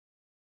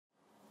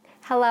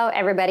Hello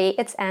everybody,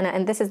 it's Anna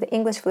and this is the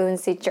English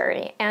Fluency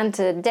Journey, and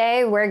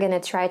today we're going to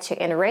try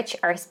to enrich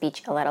our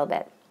speech a little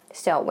bit.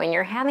 So when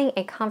you're having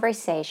a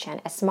conversation,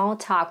 a small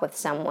talk with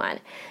someone,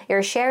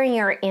 you're sharing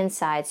your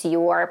insights,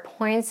 your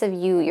points of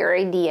view, your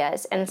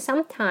ideas, and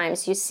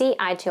sometimes you see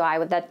eye to eye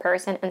with that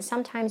person and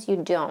sometimes you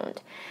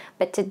don't.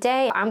 But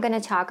today I'm going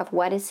to talk of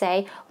what to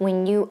say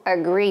when you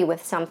agree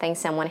with something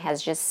someone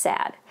has just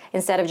said,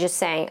 instead of just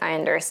saying I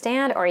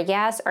understand or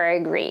yes or I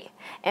agree.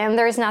 And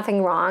there's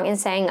nothing wrong in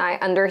saying I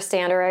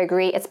understand or I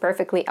agree, it's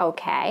perfectly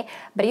okay.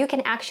 But you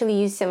can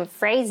actually use some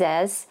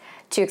phrases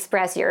to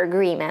express your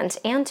agreement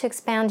and to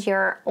expand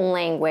your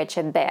language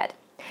a bit.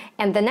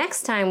 And the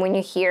next time when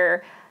you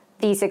hear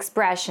these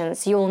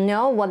expressions, you'll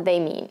know what they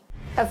mean.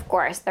 Of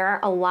course, there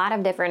are a lot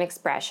of different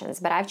expressions,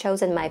 but I've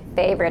chosen my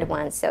favorite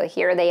ones, so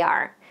here they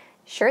are.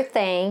 Sure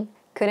thing,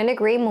 couldn't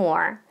agree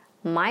more,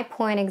 my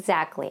point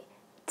exactly,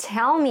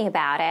 tell me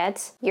about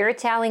it, you're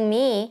telling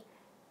me,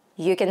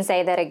 you can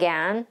say that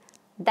again,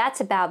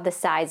 that's about the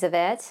size of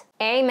it,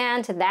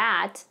 amen to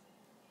that,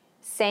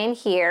 same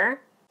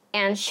here,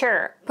 and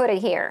sure, put it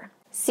here.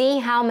 See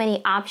how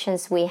many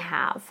options we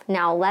have.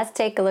 Now let's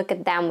take a look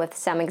at them with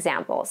some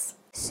examples.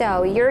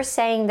 So you're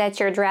saying that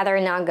you'd rather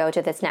not go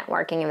to this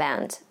networking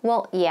event.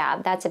 Well,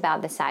 yeah, that's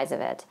about the size of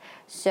it.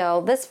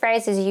 So this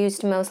phrase is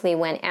used mostly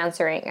when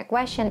answering a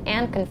question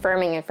and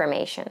confirming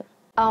information.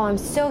 Oh, I'm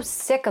so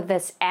sick of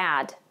this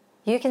ad.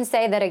 You can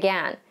say that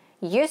again.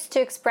 Used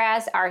to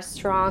express our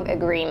strong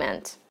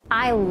agreement.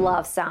 I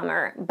love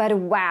summer, but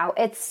wow,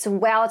 it's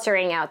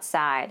sweltering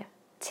outside.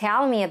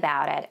 Tell me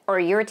about it, or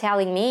you're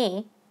telling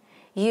me.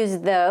 Use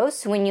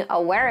those when you're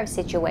aware of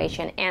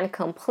situation and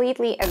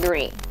completely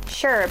agree.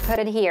 Sure, put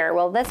it here.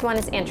 Well, this one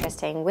is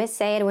interesting. We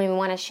say it when we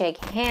want to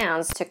shake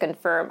hands to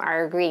confirm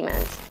our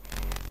agreement.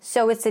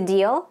 So it's a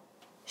deal?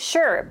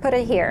 Sure, put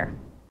it here.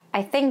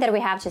 I think that we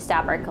have to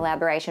stop our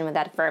collaboration with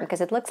that firm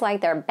because it looks like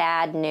they're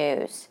bad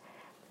news.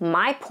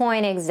 My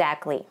point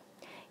exactly.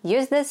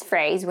 Use this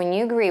phrase when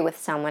you agree with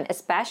someone,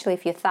 especially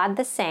if you thought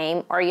the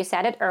same or you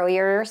said it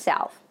earlier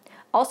yourself.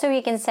 Also,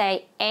 you can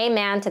say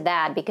amen to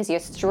that because you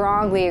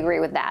strongly agree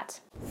with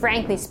that.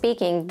 Frankly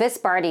speaking, this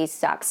party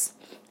sucks.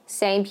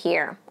 Same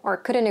here, or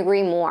couldn't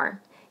agree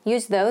more.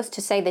 Use those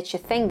to say that you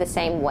think the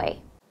same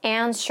way.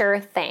 And sure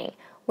thing.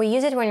 We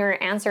use it when we're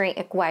answering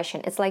a question.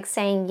 It's like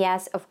saying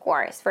yes, of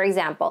course. For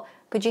example,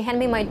 could you hand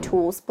me my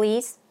tools,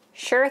 please?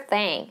 Sure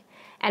thing.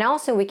 And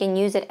also we can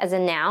use it as a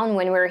noun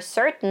when we're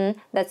certain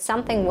that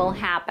something will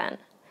happen.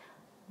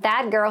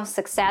 That girl's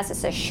success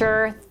is a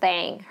sure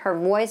thing. Her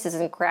voice is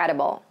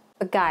incredible.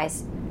 But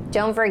guys,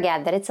 don't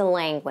forget that it's a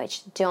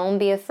language. Don't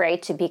be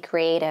afraid to be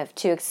creative,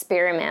 to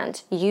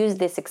experiment. Use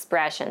these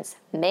expressions.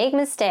 Make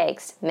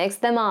mistakes, mix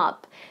them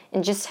up,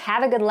 and just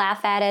have a good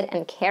laugh at it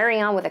and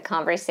carry on with the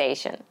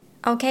conversation.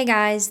 Okay,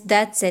 guys,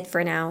 that's it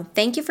for now.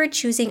 Thank you for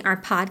choosing our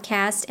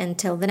podcast.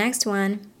 Until the next one.